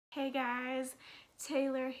Hey guys,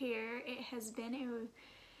 Taylor here. It has been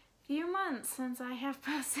a few months since I have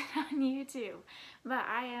posted on YouTube, but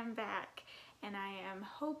I am back and I am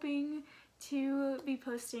hoping to be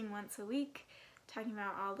posting once a week, talking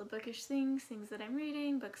about all the bookish things that I'm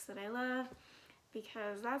reading, books that I love,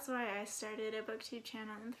 because that's why I started a booktube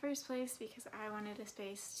channel in the first place, because I wanted a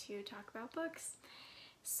space to talk about books.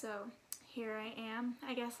 So here I am.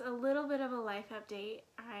 I guess a little bit of a life update.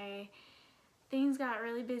 Things got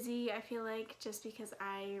really busy, I feel like, just because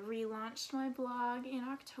I relaunched my blog in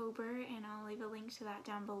October, and I'll leave a link to that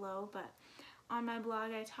down below. But on my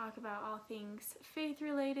blog I talk about all things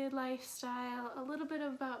faith-related, lifestyle, a little bit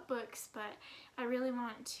about books, but I really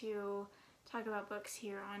want to talk about books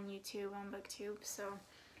here on YouTube, on BookTube, so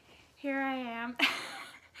here I am.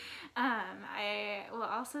 I will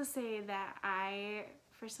also say that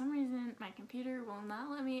for some reason, my computer will not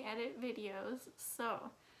let me edit videos,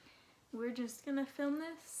 so we're just gonna film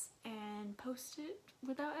this and post it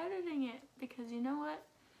without editing it, because you know what?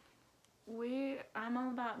 I'm all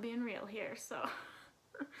about being real here, so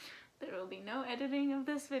there will be no editing of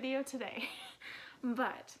this video today.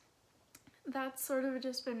 But that's sort of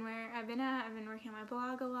just been where I've been at. I've been working on my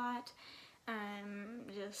blog a lot,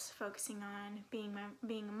 just focusing on being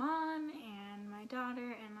a mom and my daughter,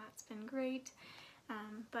 and that's been great.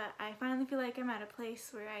 But I finally feel like I'm at a place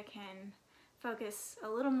where I can focus a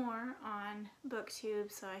little more on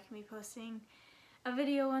BookTube, so I can be posting a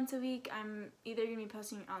video once a week. I'm either going to be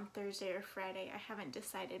posting on Thursday or Friday. I haven't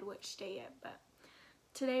decided which day yet, but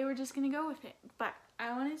today we're just going to go with it. But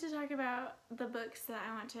I wanted to talk about the books that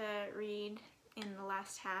I want to read in the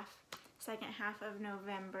second half of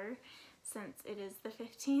November, since it is the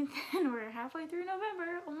 15th and we're halfway through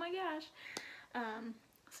November. Oh my gosh.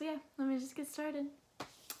 So yeah, let me just get started.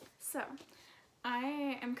 So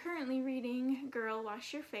I am currently reading Girl,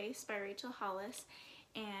 Wash Your Face by Rachel Hollis,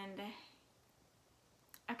 and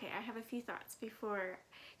okay, I have a few thoughts before,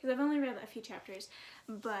 because I've only read a few chapters,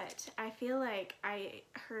 but I feel like I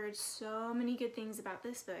heard so many good things about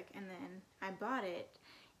this book, and then I bought it,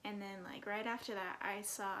 and then like right after that I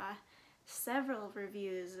saw several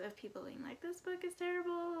reviews of people being like, this book is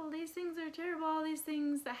terrible, these things are terrible, all these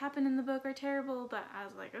things that happen in the book are terrible, but I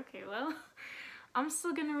was like, okay, well, I'm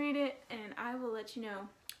still gonna read it, and I will let you know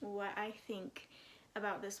what I think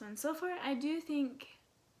about this one. So far I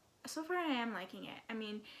am liking it. I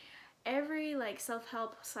mean, every like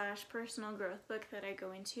self-help / personal growth book that I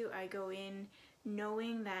go into, I go in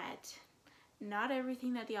knowing that not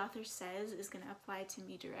everything that the author says is gonna apply to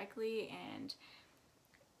me directly, and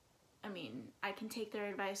I mean, I can take their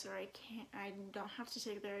advice or I don't have to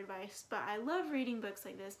take their advice, but I love reading books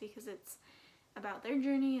like this because it's about their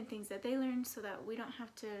journey and things that they learned, so that we don't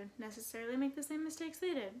have to necessarily make the same mistakes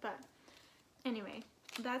they did. But anyway,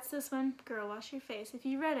 that's this one, Girl, Wash Your Face. If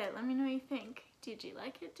you read it, let me know what you think. Did you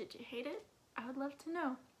like it? Did you hate it? I would love to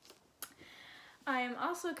know. I am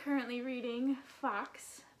also currently reading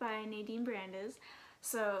Fox by Nadine Brandes.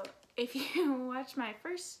 So if you watch my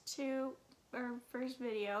first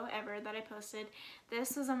video ever that I posted,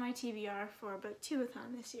 this was on my TBR for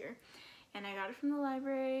BookTubeathon this year, and I got it from the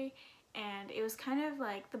library. And it was kind of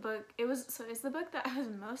like the book, it's the book that I was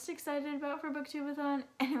most excited about for BookTubeathon,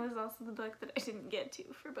 and it was also the book that I didn't get to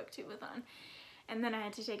for BookTubeathon. And then I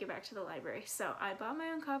had to take it back to the library. So I bought my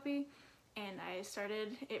own copy, and I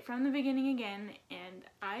started it from the beginning again, and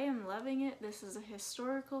I am loving it. This is a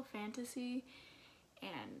historical fantasy,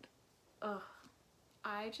 and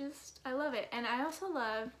I love it. And I also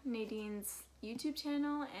love Nadine's YouTube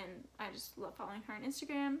channel, and I just love following her on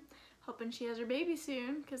Instagram. Hoping she has her baby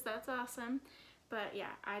soon, because that's awesome. But yeah,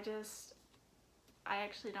 I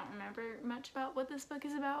actually don't remember much about what this book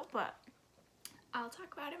is about, but I'll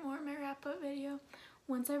talk about it more in my wrap-up video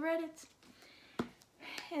once I've read it.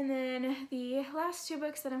 And then the last two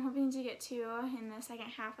books that I'm hoping to get to in the second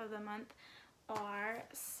half of the month are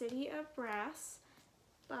City of Brass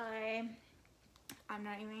by, I'm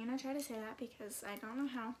not even going to try to say that because I don't know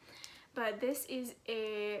how, but this is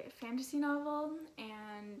a fantasy novel,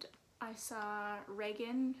 and I saw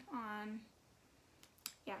Reagan on,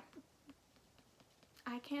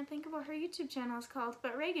 I can't think of what her YouTube channel is called,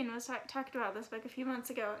 but Reagan was talked about this book a few months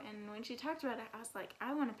ago, and when she talked about it, I was like,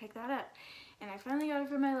 I want to pick that up. And I finally got it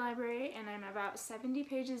from my library, and I'm about 70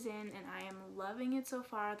 pages in, and I am loving it so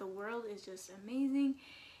far. The world is just amazing,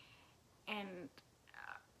 and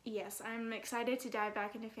yes, I'm excited to dive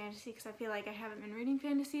back into fantasy, because I feel like I haven't been reading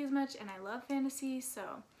fantasy as much, and I love fantasy, so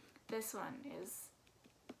this one is,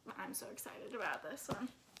 I'm so excited about this one.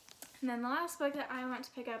 And then the last book that I want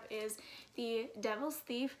to pick up is The Devil's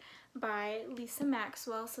Thief by Lisa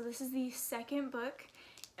Maxwell. So this is the second book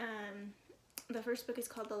The first book is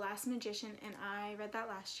called The Last Magician, and I read that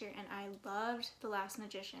last year, and I loved The Last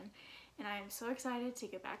Magician. And I am so excited to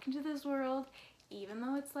get back into this world, even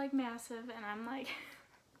though it's like massive, and I'm like,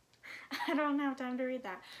 I don't have time to read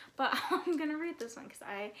that. But I'm gonna read this one because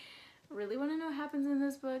I really want to know what happens in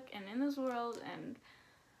this book and in this world, and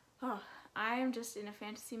oh, I am just in a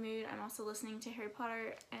fantasy mood. I'm also listening to Harry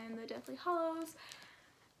Potter and the Deathly Hallows.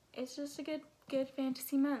 It's just a good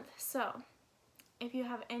fantasy month. So if you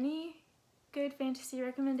have any good fantasy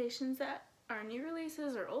recommendations that are new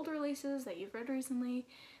releases or old releases that you've read recently,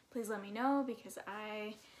 please let me know, because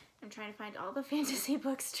I am trying to find all the fantasy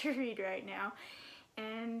books to read right now.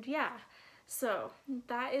 And yeah, so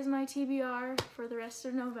that is my TBR for the rest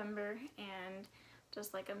of November, and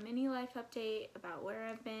just like a mini life update about where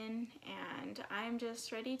I've been. And I'm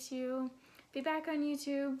just ready to be back on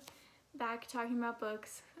YouTube, back talking about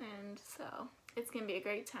books, and so it's gonna be a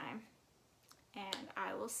great time. And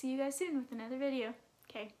I will see you guys soon with another video.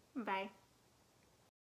 Okay, bye.